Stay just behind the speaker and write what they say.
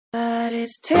But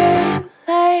it's too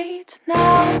late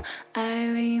now. I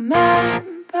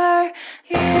remember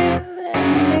you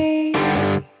and me,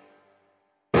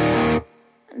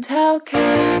 and how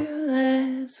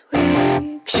careless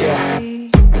we could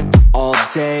be. All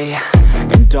day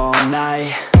and all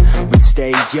night, we'd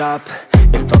stay up,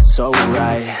 it felt so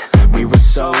right. We were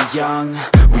so young,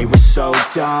 we were so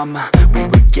dumb. We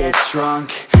would get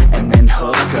drunk and then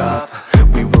hook up.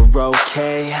 We were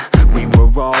okay, we were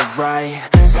alright,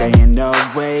 staying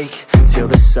awake till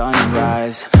the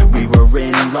sunrise. We were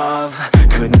in love,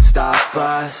 couldn't stop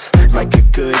us, like a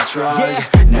good drug,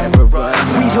 never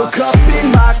enough. We'd hook up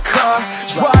in my car,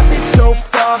 driving so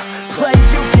far, play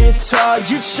your guitar,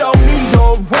 you'd show me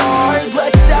your art,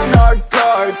 let down our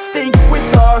guards, think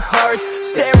with our hearts,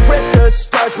 stare at the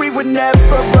stars. We were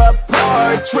never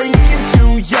apart, drinking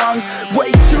too young,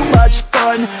 way too much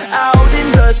fun, out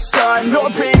in the sun,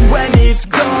 orbit when it's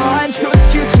gone. Took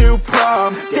you to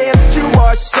prom, dance to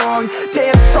our song,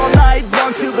 dance all night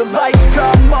long till the lights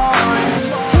come on.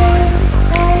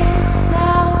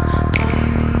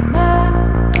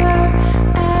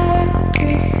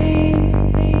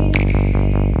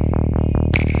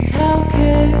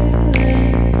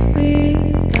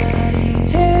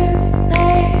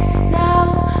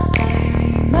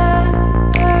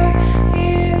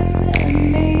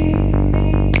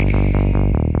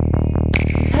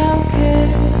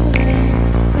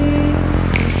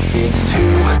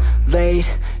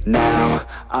 Now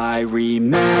I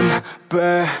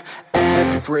remember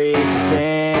everything,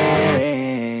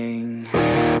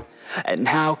 and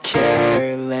how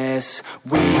careless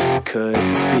we could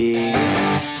be,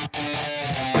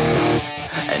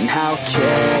 and how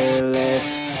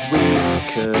careless we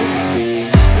could be,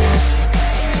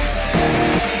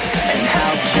 and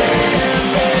how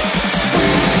careless we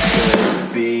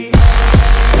could be.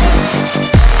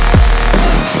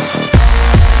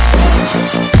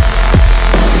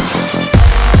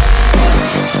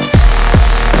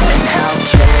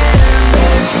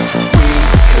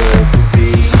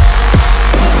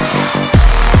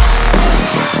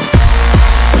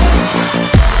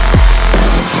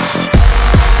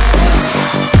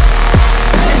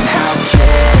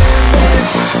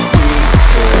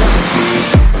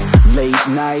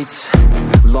 Nights,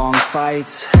 long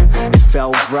fights, it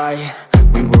felt right,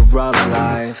 we were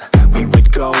alive. We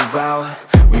would go out,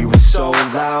 we were so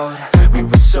loud, we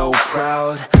were so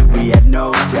proud, we had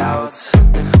no doubts.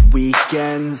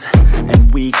 Weekends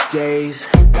and weekdays,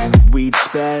 we'd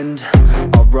spend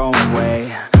our own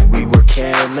way. We were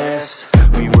careless,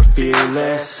 we were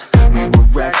fearless, we were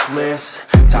reckless,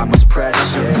 time was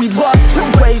precious. We loved to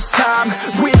waste time,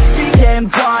 whiskey and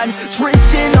wine,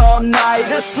 drinking all night,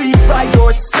 asleep by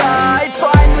your side.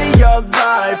 Finally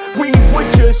alive, we would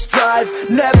just drive,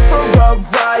 never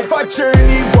arrive. Our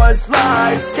journey was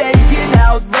live, staying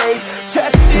out late,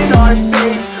 testing our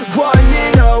fate,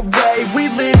 running away. We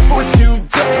live for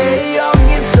today, young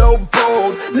and so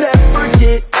bold, never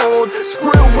get old.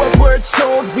 Screw what we're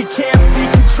told, we can't be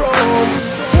controlled.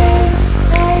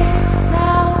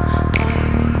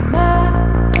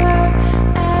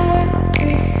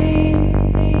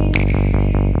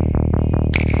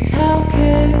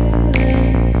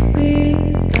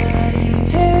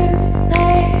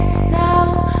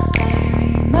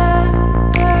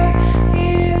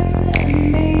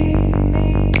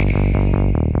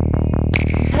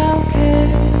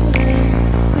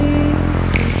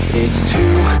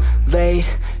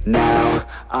 Now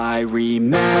I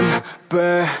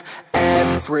remember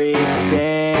everything,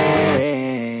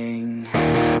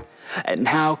 and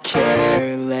how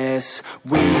careless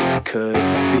we could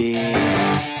be,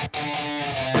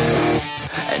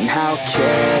 and how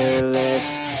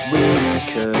careless we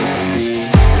could be,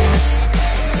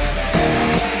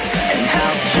 and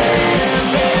how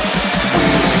careless we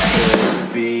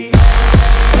could be.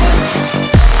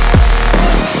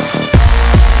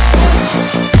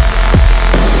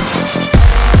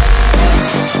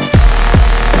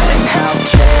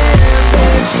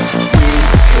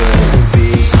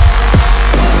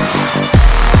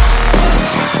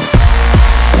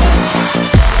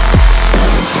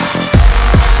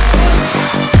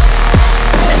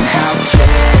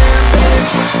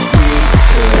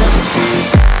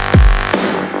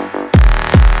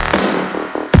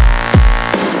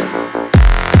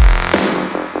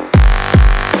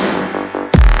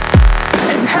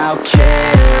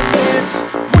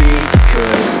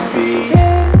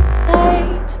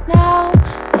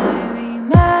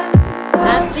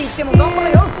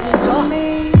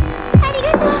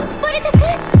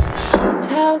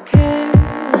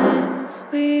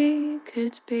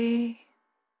 could be.